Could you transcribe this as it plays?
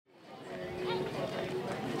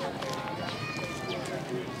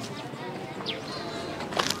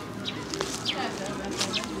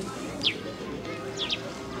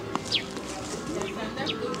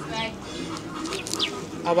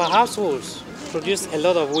Our households produce a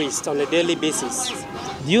lot of waste on a daily basis.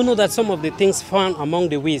 Do you know that some of the things found among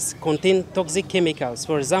the waste contain toxic chemicals?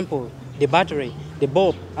 For example, the battery, the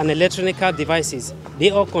bulb, and electronic devices,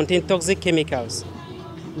 they all contain toxic chemicals.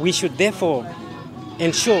 We should therefore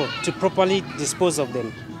ensure to properly dispose of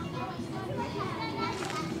them.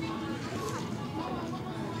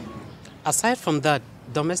 Aside from that,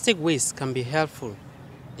 domestic waste can be helpful.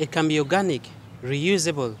 It can be organic,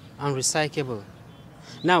 reusable, and recyclable.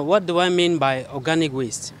 Now, what do I mean by organic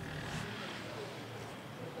waste?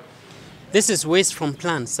 This is waste from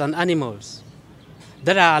plants and animals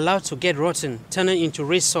that are allowed to get rotten, turning into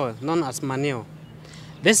rich soil known as manure.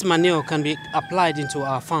 This manure can be applied into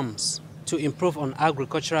our farms to improve on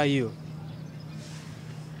agricultural yield.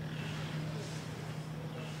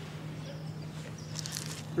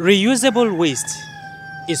 Reusable waste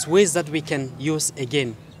is waste that we can use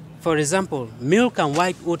again. For example, milk and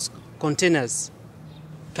white oats containers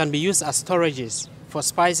can be used as storages for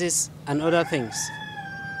spices and other things.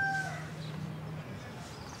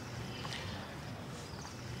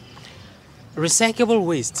 Recyclable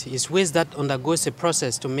waste is waste that undergoes a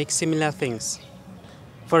process to make similar things.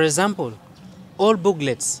 For example, old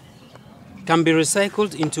booklets can be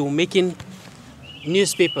recycled into making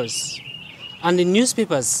newspapers, and the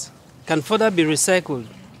newspapers can further be recycled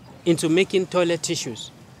into making toilet tissues.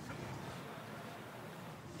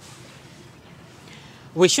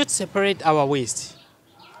 We should separate our waste.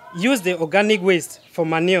 Use the organic waste for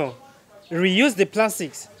manure, reuse the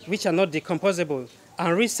plastics which are not decomposable,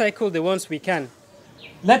 and recycle the ones we can.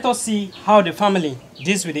 Let us see how the family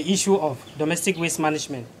deals with the issue of domestic waste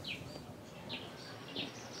management.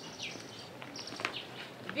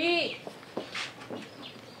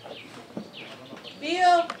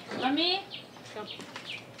 Bill, Mommy, come.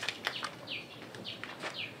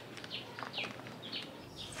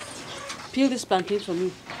 Peel this plantain for me.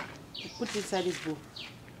 Put it inside this bowl.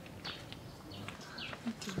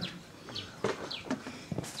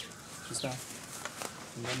 Sister,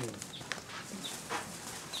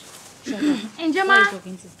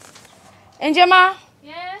 Njema,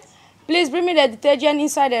 Yes? please bring me the detergent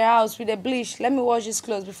inside the house with the bleach. Let me wash this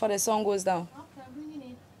clothes before the sun goes down. Okay, I'm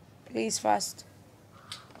bringing it. Please, fast.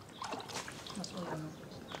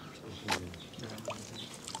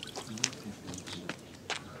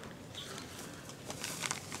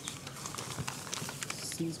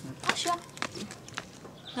 Asha.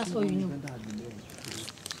 That's all you know.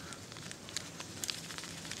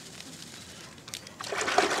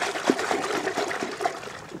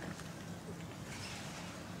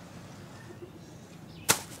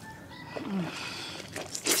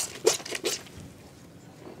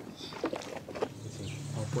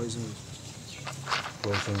 poison you.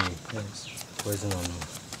 Poison you? Yes. Poison or no?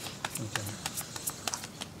 Okay.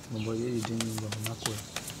 But you didn't know Nakwe.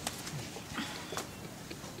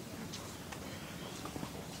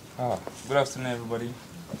 Good afternoon, everybody.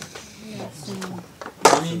 Yes.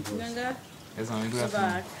 Younger? Yes, I'm good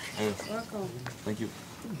afternoon. Yes. Welcome. Thank you.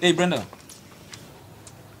 Hey, Brenda.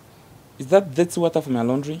 Is that dirty water for my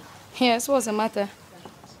laundry? Yes, what's the matter?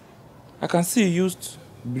 I can see you used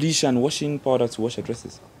bleach and washing powder to wash your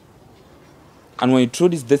dresses. And when you throw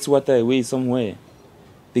this dirty water away somewhere,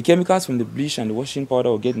 the chemicals from the bleach and the washing powder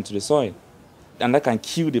will get into the soil. And that can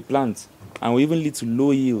kill the plant and will even lead to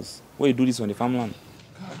low yields when you do this on the farmland.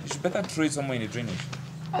 God, you should better throw it somewhere in the drainage.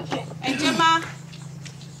 Okay. And Gemma.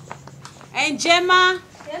 And Gemma.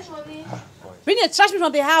 Yes, Mommy. Bring the trash bin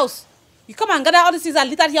from the house. You come and gather all these things that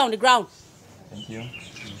littered here on the ground. Thank you.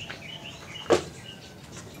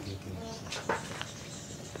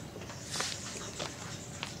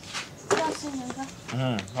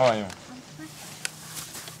 How are you?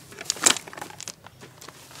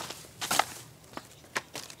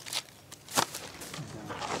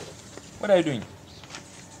 What are you doing?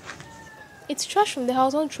 It's trash from the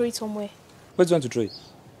house. Don't throw it somewhere. Where do you want to throw it?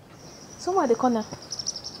 Somewhere at the corner.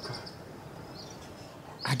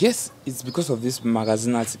 I guess it's because of this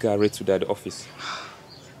magazine article I read today at the office.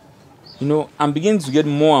 You know, I'm beginning to get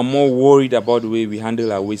more and more worried about the way we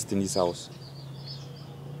handle our waste in this house.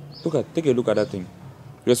 Take a look at that thing.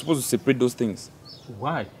 You're supposed to separate those things.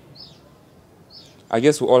 Why? I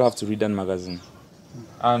guess we all have to read that magazine.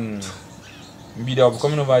 And maybe they'll be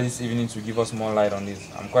coming over this evening to give us more light on this.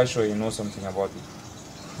 I'm quite sure you know something about it.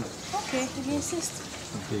 Okay, if you insist.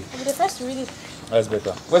 Okay. I'll be the first to read it. That's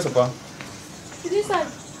better. Where's Papa? To this side.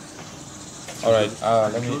 All right.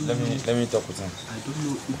 Let me talk with him. I don't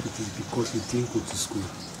know if it is because you didn't go to school.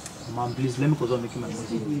 Mom, please let me go on making my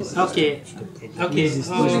money. Okay. How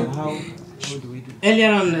do we do?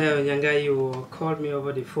 Earlier on, Yanga, you called me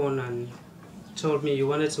over the phone and told me you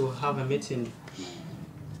wanted to have a meeting.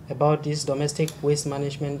 about this domestic waste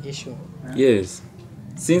management issue? Yes.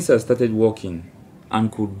 Since I started working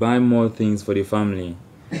and could buy more things for the family,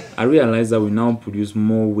 I realized that we now produce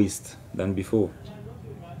more waste than before.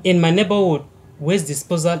 In my neighborhood, waste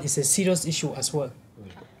disposal is a serious issue as well.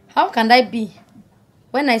 How can that be?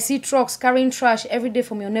 When I see trucks carrying trash every day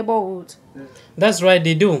from your neighborhood. That's right,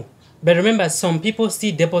 they do. But remember, some people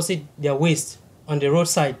still deposit their waste on the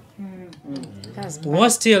roadside. That's bad. What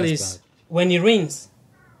still is, when it rains,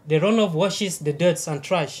 the runoff washes the dirt and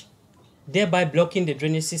trash, thereby blocking the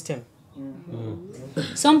drainage system.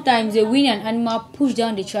 Sometimes the wind and animal push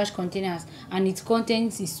down the trash containers and its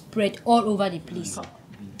contents is spread all over the place.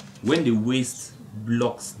 When the waste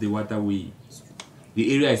blocks the waterway,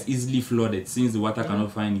 the area is easily flooded since the water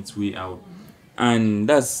cannot find its way out. And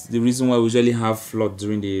that's the reason why we usually have flood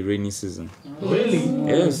during the rainy season. Really?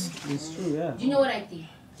 Yes. It's true, yeah. Do you know what I think?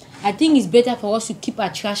 I think it's better for us to keep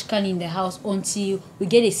our trash can in the house until we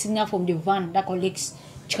get a signal from the van that collects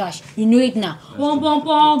trash. You know it now. Pom pom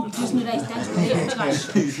pom. Just know that it's time to collect trash.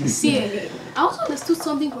 See, I also understood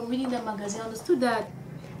something from reading that magazine. I understood that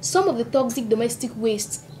some of the toxic domestic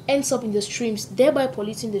waste ends up in the streams, thereby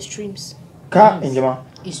polluting the streams.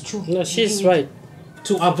 It's true. No, she's right.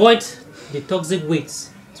 To avoid the toxic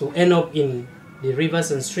waste to end up in the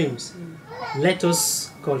rivers and streams, let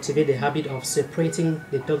us cultivate the habit of separating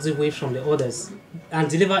the toxic waste from the others and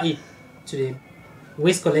deliver it to the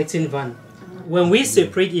waste collecting van. When we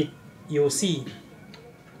separate it, you'll see,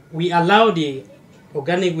 we allow the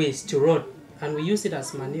organic waste to rot and we use it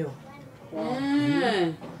as manure.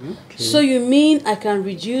 Okay. So you mean I can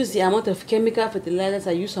reduce the amount of chemical fertilizers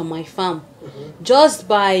I use on my farm just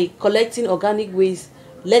by collecting organic waste,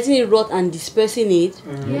 letting it rot and dispersing it?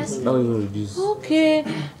 Yes. That will reduce. Okay.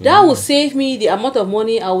 That will save me the amount of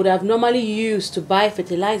money I would have normally used to buy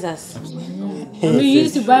fertilizers. We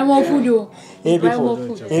used to buy more food though. Hey Buy more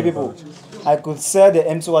people, food. hey people, I could sell the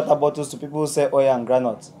empty water bottles to people who sell oil and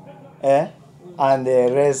granules, and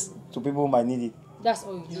the rest to people who might need it. That's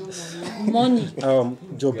all you do. Money.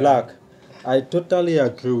 Joe Black, I totally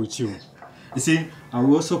agree with you. You see, I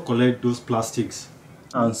will also collect those plastics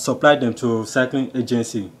and supply them to a recycling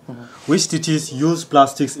agency, which teaches use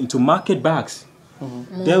plastics into market bags.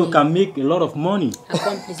 Then we can make a lot of money.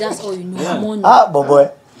 Accomplice, that's all you know. Money. But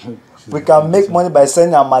boy, we can make money by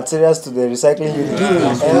selling our materials to the recycling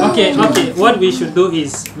unit. Okay, what we should do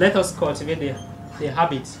is let us cultivate the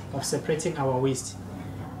habit of separating our waste.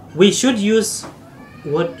 We should use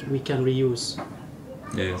what we can reuse.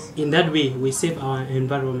 Yes. In that way, we save our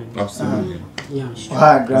environment. Absolutely. Yeah.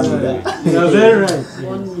 Grandmother. You're very right.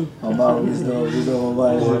 Mama,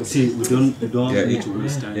 wisdom, See, we don't Yeah, need to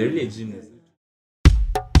waste time. they're really genius.